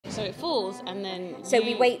So it falls, and then So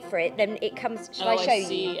we wait for it, then it comes... Shall I show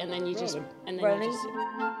you? And then you just... And then Rolling. you just...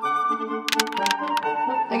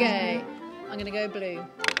 Okay, I'm going to go blue.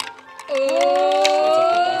 Oh!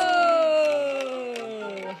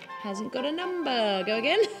 Hasn't got a number. Go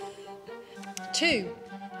again. 2.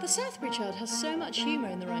 The Southbury Child has so much humour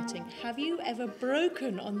in the writing. Have you ever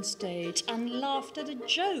broken on stage and laughed at a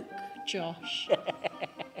joke, Josh?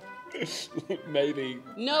 Maybe.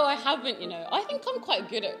 No, I haven't, you know. I think I'm quite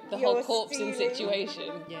good at the whole corpsing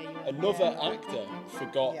situation. Yeah, you are. Another actor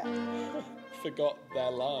forgot their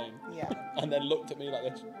line. Yeah. And then looked at me like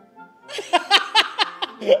this.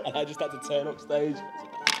 And I just had to turn up stage.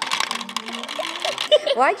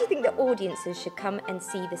 Why do you think the audiences should come and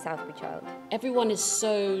see the Southbury Child? Everyone is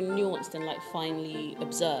so nuanced and like finely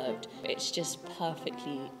observed. It's just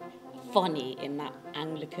perfectly funny in that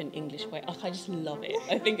Anglican English way. I just love it.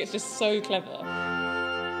 I think it's just so clever.